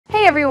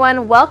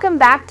everyone, welcome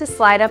back to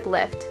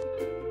SlideUpLift.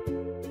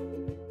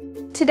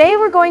 Today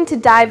we're going to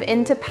dive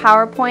into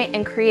PowerPoint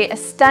and create a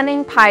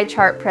stunning pie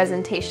chart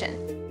presentation.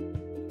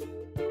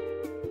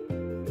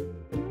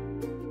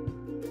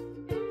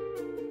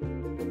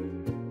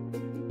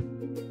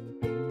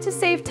 To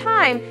save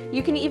time,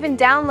 you can even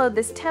download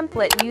this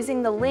template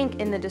using the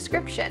link in the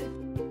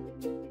description.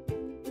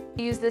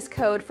 Use this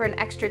code for an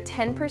extra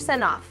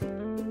 10% off.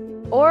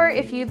 Or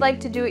if you'd like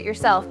to do it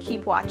yourself,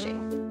 keep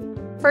watching.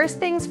 First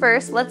things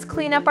first, let's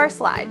clean up our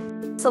slide.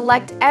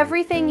 Select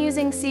everything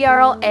using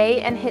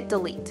Ctrl+A and hit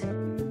delete.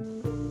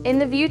 In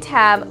the View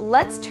tab,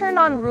 let's turn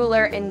on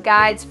Ruler and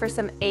Guides for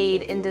some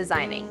aid in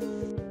designing.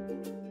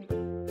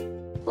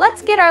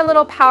 Let's get our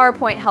little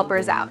PowerPoint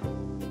helpers out.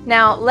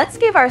 Now, let's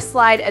give our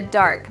slide a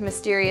dark,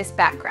 mysterious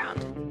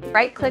background.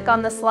 Right-click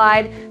on the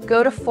slide,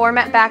 go to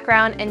Format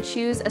Background, and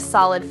choose a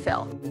solid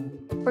fill.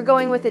 We're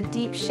going with a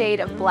deep shade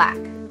of black.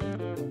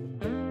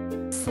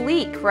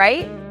 Sleek,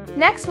 right?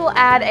 Next, we'll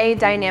add a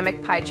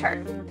dynamic pie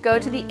chart. Go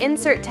to the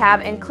Insert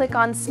tab and click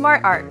on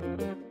Smart Art.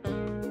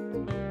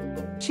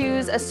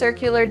 Choose a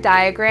circular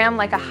diagram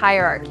like a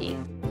hierarchy.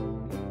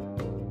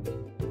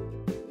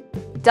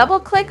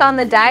 Double-click on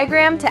the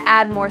diagram to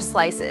add more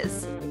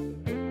slices.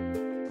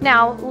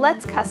 Now,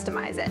 let's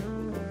customize it.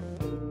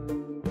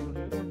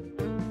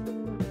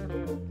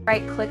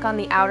 Right-click on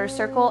the outer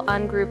circle,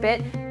 ungroup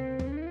it,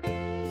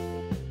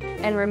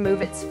 and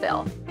remove its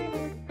fill.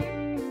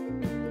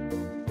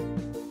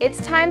 It's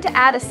time to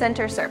add a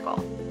center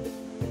circle.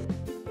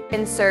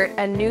 Insert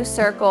a new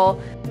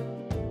circle,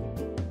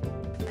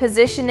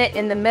 position it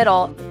in the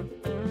middle,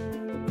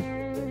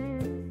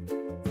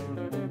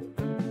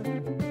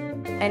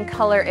 and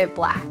color it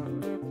black.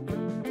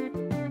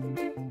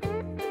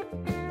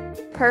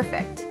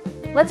 Perfect.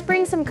 Let's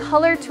bring some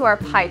color to our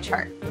pie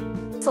chart.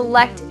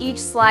 Select each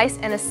slice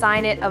and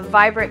assign it a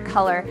vibrant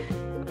color.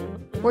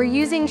 We're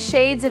using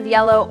shades of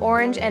yellow,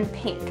 orange, and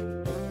pink.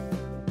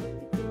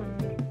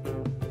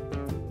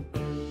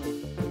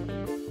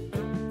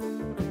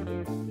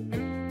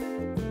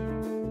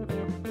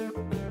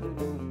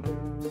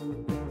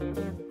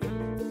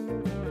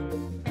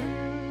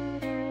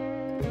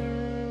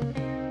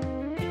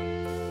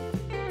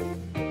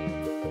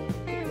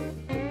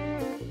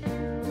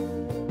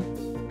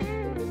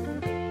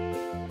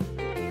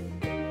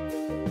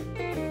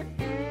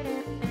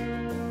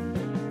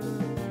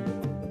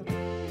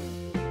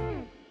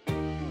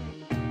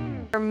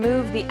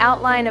 Remove the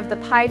outline of the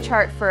pie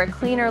chart for a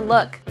cleaner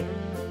look.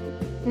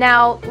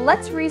 Now,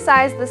 let's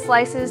resize the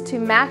slices to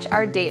match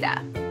our data.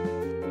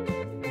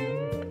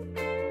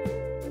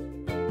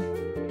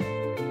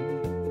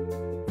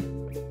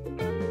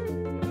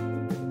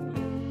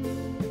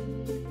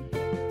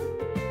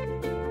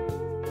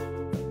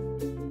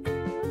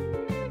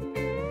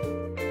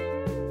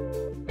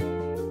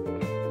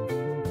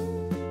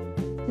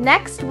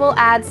 Next, we'll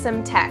add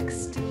some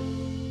text.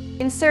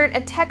 Insert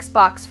a text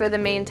box for the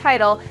main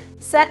title,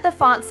 set the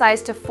font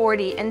size to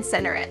 40 and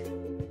center it.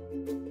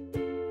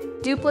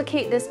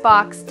 Duplicate this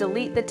box,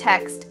 delete the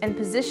text, and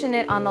position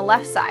it on the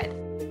left side.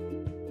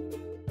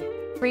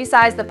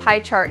 Resize the pie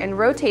chart and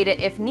rotate it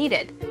if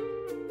needed.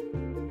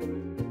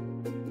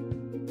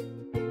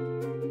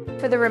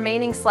 For the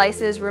remaining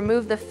slices,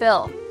 remove the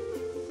fill.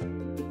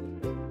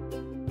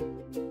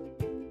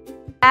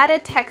 Add a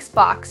text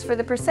box for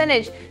the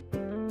percentage.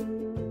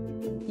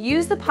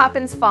 Use the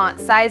Poppins font,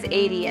 size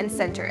 80, and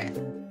center it.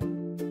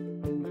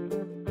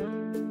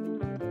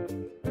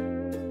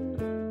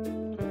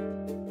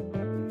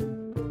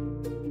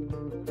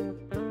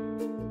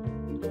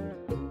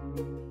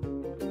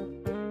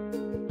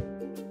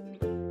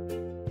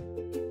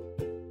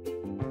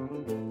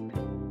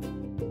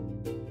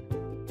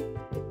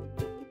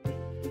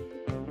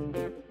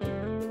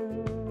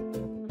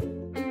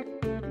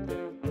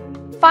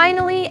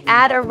 Finally,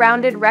 add a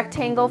rounded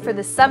rectangle for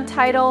the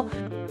subtitle.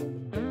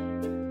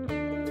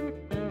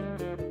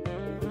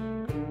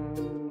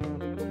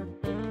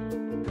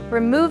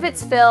 Remove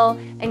its fill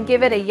and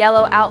give it a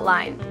yellow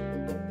outline.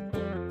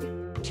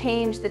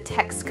 Change the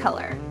text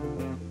color.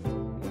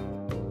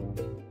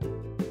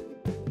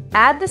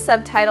 Add the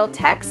subtitle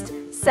text,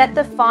 set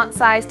the font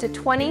size to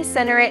 20,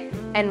 center it,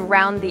 and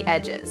round the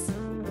edges.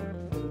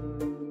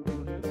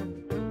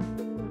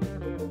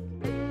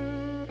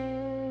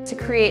 To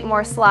create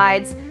more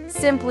slides,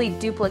 simply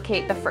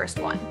duplicate the first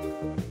one.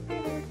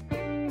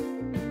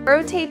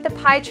 Rotate the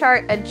pie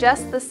chart,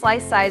 adjust the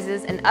slice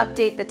sizes, and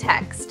update the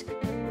text.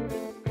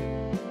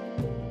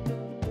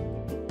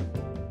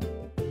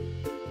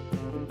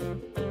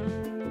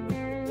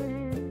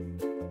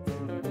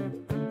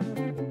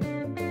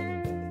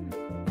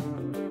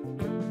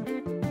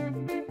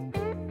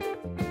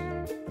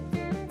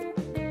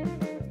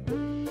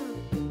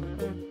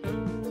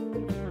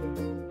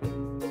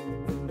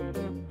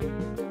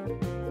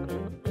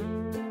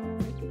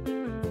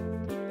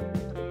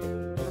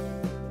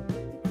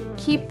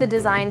 Keep the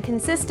design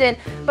consistent,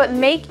 but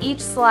make each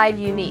slide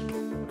unique.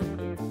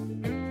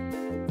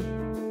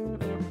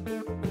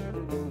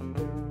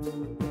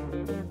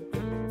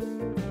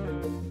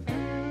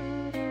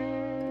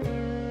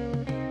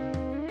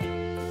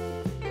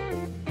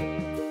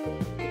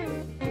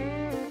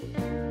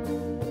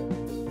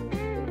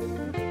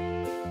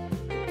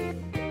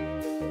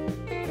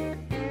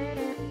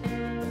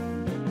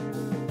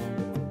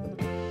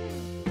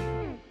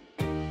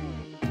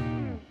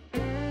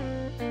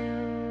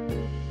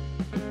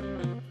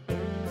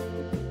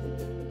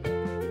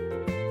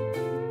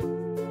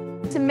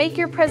 To make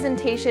your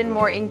presentation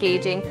more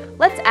engaging,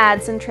 let's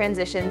add some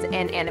transitions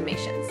and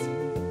animations.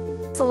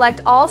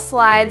 Select all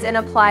slides and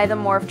apply the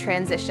morph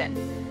transition.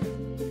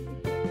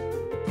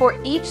 For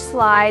each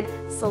slide,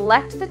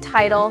 select the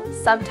title,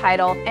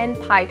 subtitle, and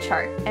pie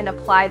chart and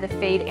apply the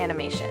fade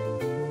animation.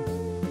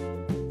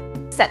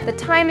 Set the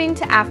timing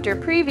to after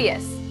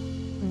previous.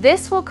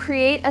 This will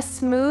create a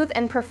smooth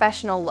and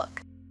professional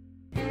look.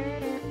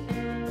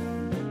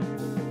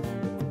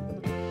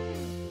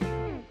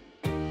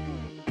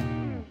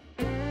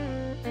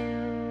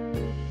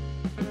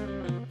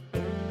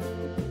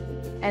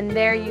 And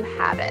there you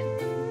have it.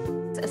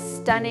 It's a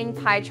stunning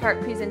pie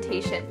chart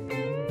presentation.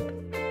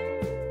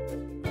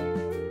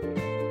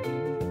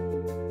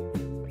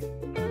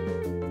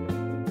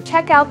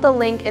 Check out the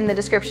link in the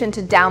description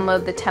to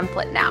download the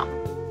template now.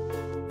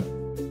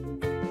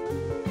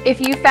 If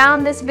you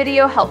found this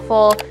video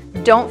helpful,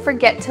 don't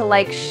forget to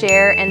like,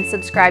 share, and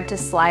subscribe to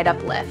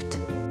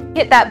SlideUpLift.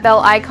 Hit that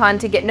bell icon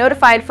to get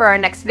notified for our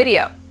next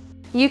video.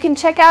 You can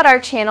check out our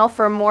channel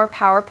for more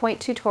PowerPoint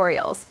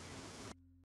tutorials.